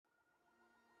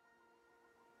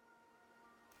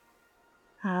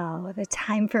Oh, the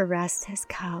time for rest has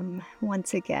come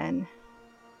once again.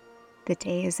 The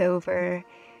day is over.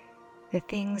 The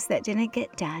things that didn't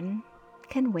get done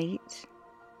can wait.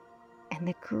 And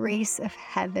the grace of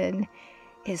heaven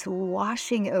is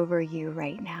washing over you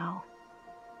right now.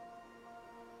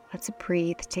 Let's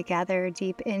breathe together.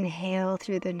 Deep inhale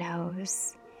through the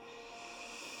nose.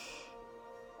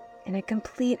 And a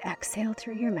complete exhale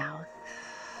through your mouth.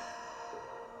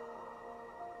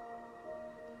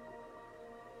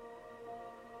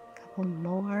 Couple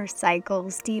more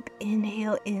cycles. Deep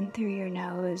inhale in through your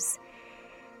nose.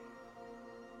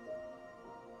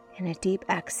 And a deep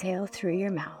exhale through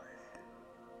your mouth.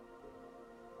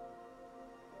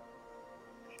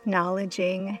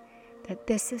 Acknowledging that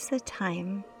this is the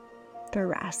time for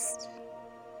rest.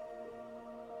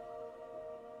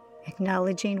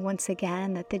 Acknowledging once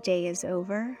again that the day is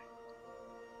over.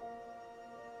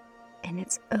 And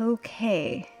it's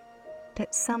okay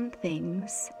that some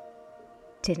things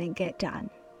didn't get done.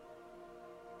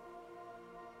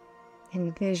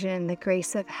 Envision the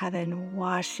grace of heaven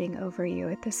washing over you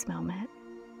at this moment.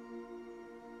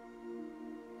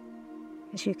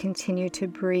 As you continue to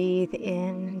breathe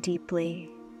in deeply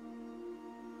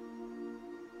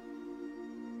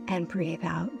and breathe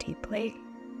out deeply.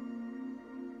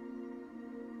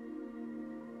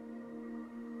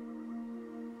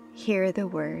 Hear the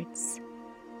words,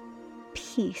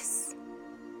 "Peace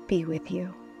be with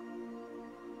you."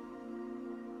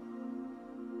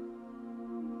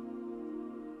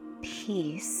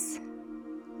 Peace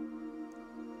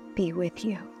be with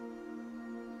you.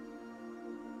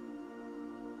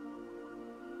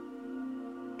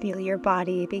 Feel your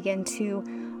body begin to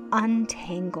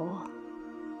untangle.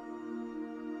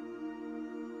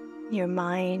 Your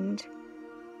mind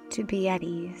to be at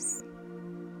ease.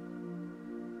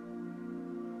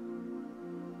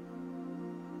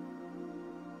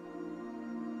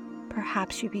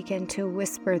 Perhaps you begin to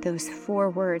whisper those 4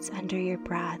 words under your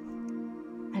breath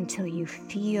until you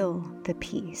feel the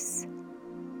peace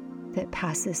that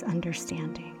passes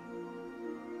understanding.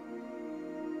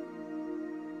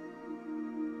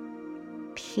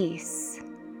 Peace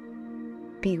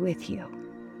be with you.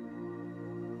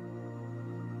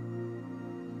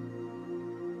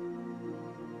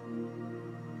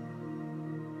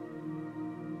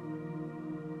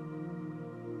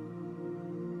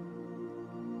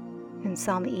 In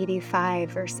Psalm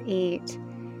 85, verse 8,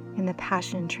 in the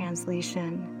Passion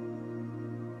Translation,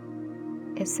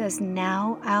 it says,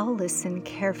 "Now I'll listen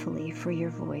carefully for your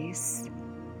voice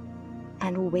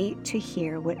and wait to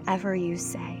hear whatever you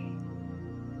say.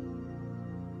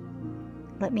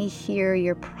 Let me hear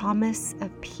your promise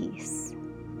of peace,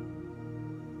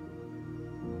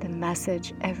 the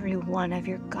message every one of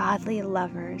your godly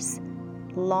lovers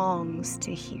longs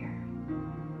to hear."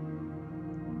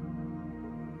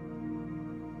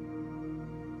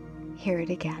 Hear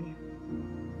it again.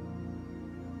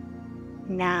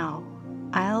 Now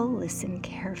I'll listen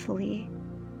carefully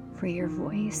for your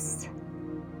voice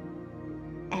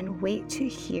and wait to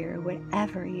hear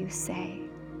whatever you say.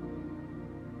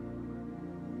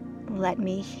 Let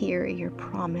me hear your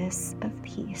promise of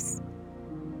peace,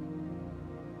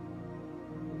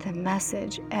 the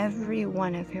message every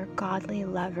one of your godly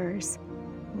lovers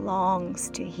longs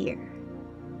to hear.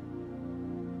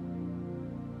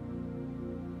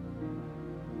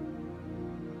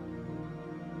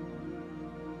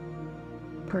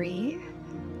 Breathe.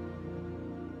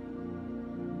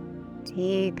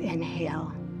 Deep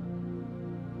inhale.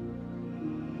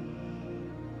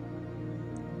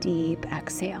 Deep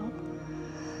exhale.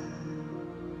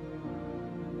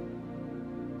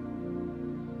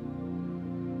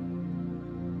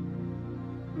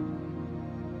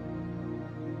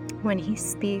 When he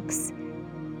speaks,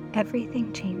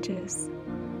 everything changes.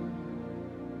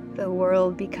 The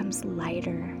world becomes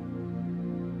lighter,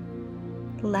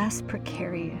 less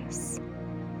precarious.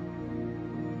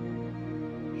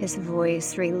 His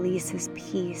voice releases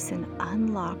peace and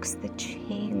unlocks the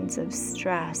chains of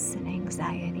stress and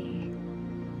anxiety.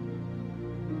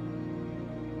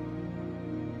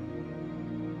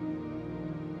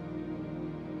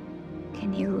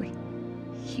 Can you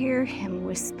hear him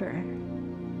whisper,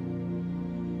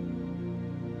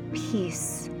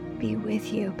 "Peace be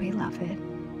with you, beloved.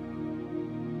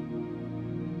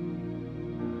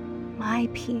 My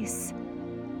peace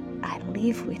I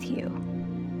leave with you."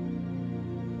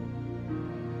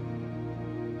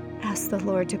 Ask the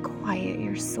Lord to quiet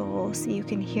your soul so you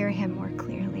can hear him more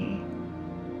clearly.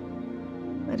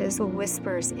 Let his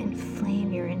whispers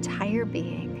inflame your entire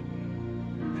being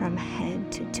from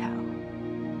head to toe.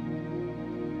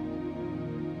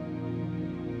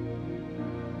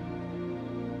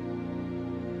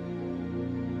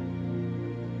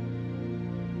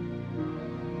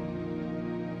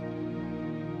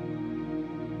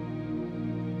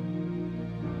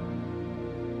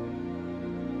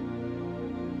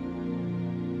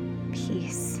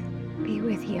 peace be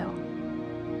with you.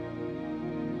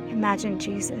 Imagine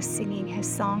Jesus singing his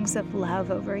songs of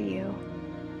love over you.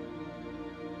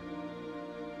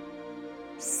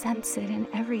 Sense it in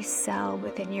every cell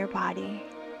within your body.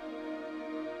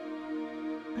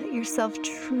 Let yourself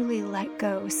truly let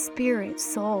go, spirit,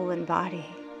 soul, and body.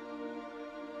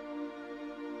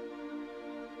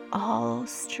 All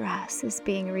stress is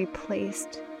being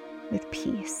replaced with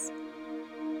peace.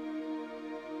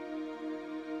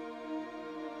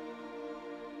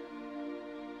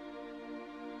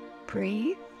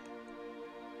 Breathe.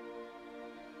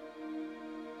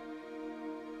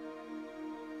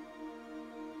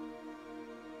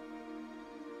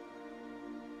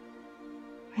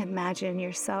 Imagine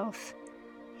yourself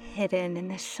hidden in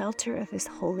the shelter of His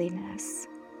holiness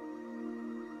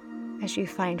as you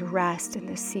find rest in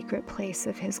the secret place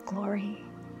of His glory.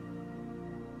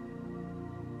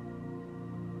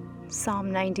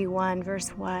 Psalm 91,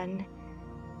 verse 1.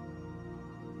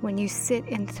 When you sit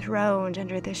enthroned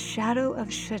under the shadow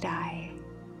of Shaddai,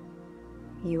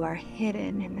 you are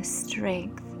hidden in the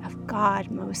strength of God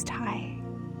Most High.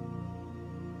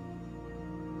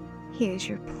 He is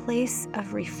your place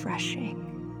of refreshing.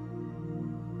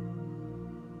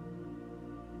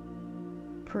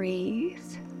 Breathe.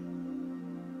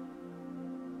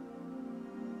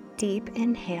 Deep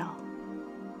inhale.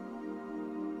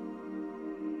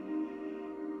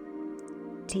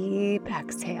 Deep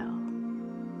exhale.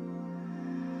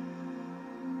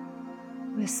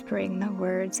 Whispering the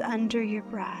words under your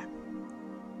breath.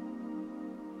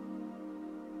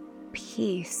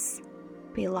 Peace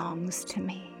belongs to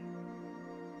me.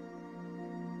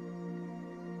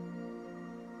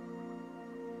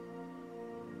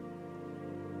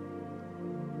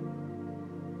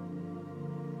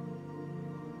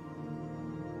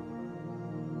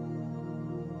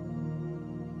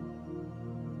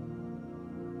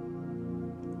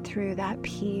 Through that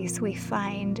peace, we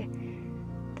find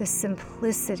the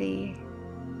simplicity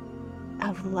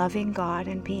of loving God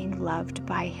and being loved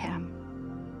by Him.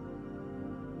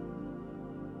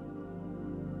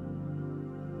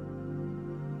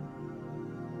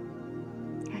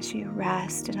 As you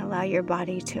rest and allow your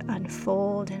body to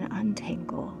unfold and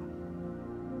untangle,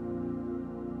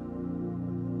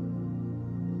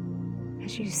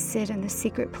 as you sit in the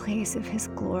secret place of His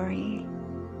glory,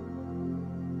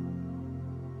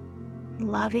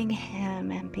 loving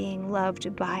Him and being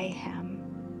loved by Him,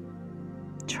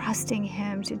 trusting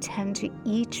Him to tend to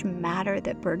each matter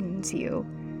that burdens you.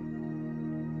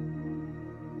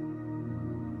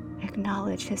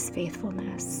 Acknowledge His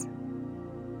faithfulness.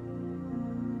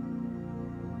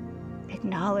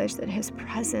 Acknowledge that His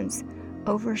presence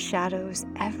overshadows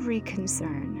every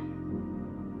concern.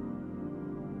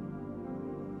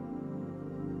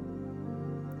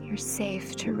 You're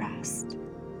safe to rest.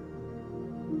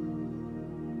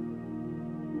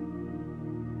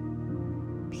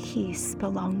 Peace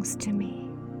belongs to me.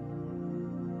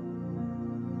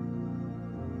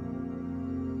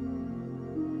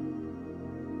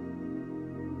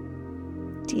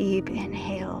 Deep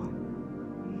inhale.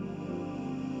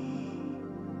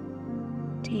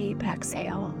 Deep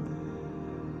exhale.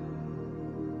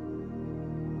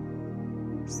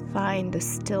 Find the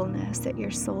stillness that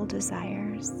your soul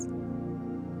desires.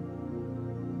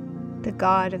 The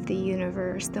God of the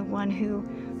universe, the one who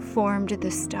formed the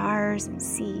stars and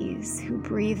seas, who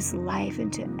breathes life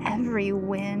into every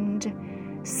wind,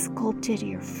 sculpted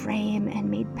your frame and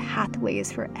made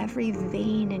pathways for every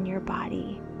vein in your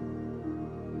body.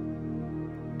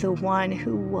 The one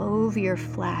who wove your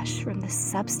flesh from the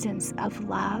substance of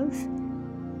love,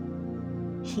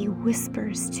 He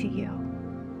whispers to you,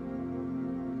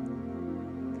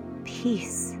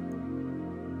 peace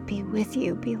be with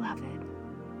you, beloved.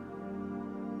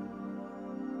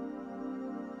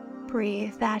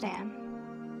 Breathe that in.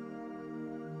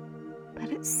 Let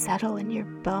it settle in your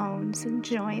bones and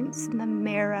joints and the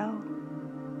marrow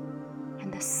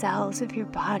and the cells of your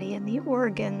body and the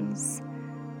organs.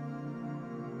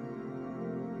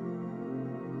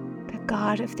 The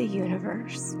God of the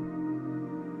universe,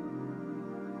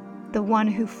 the one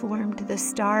who formed the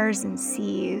stars and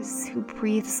seas, who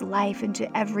breathes life into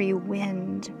every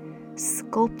wind,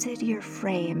 sculpted your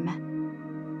frame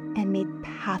and made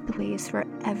pathways for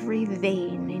every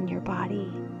vein in your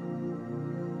body.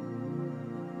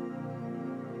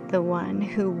 The one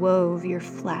who wove your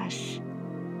flesh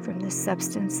from the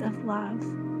substance of love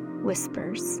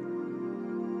whispers,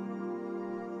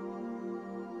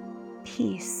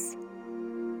 peace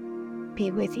be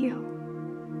with you.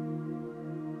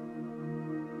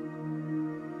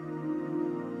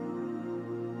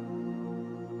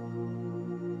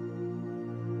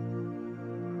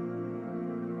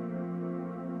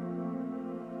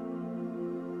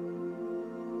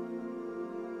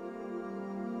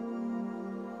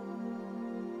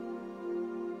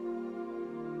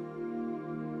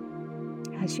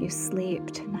 as you sleep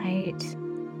tonight.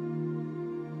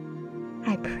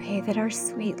 I pray that our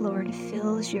sweet Lord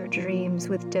fills your dreams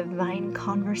with divine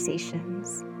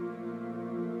conversations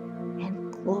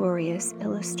and glorious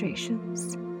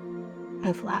illustrations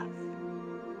of love.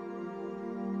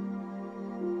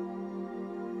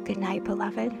 Good night,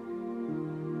 beloved.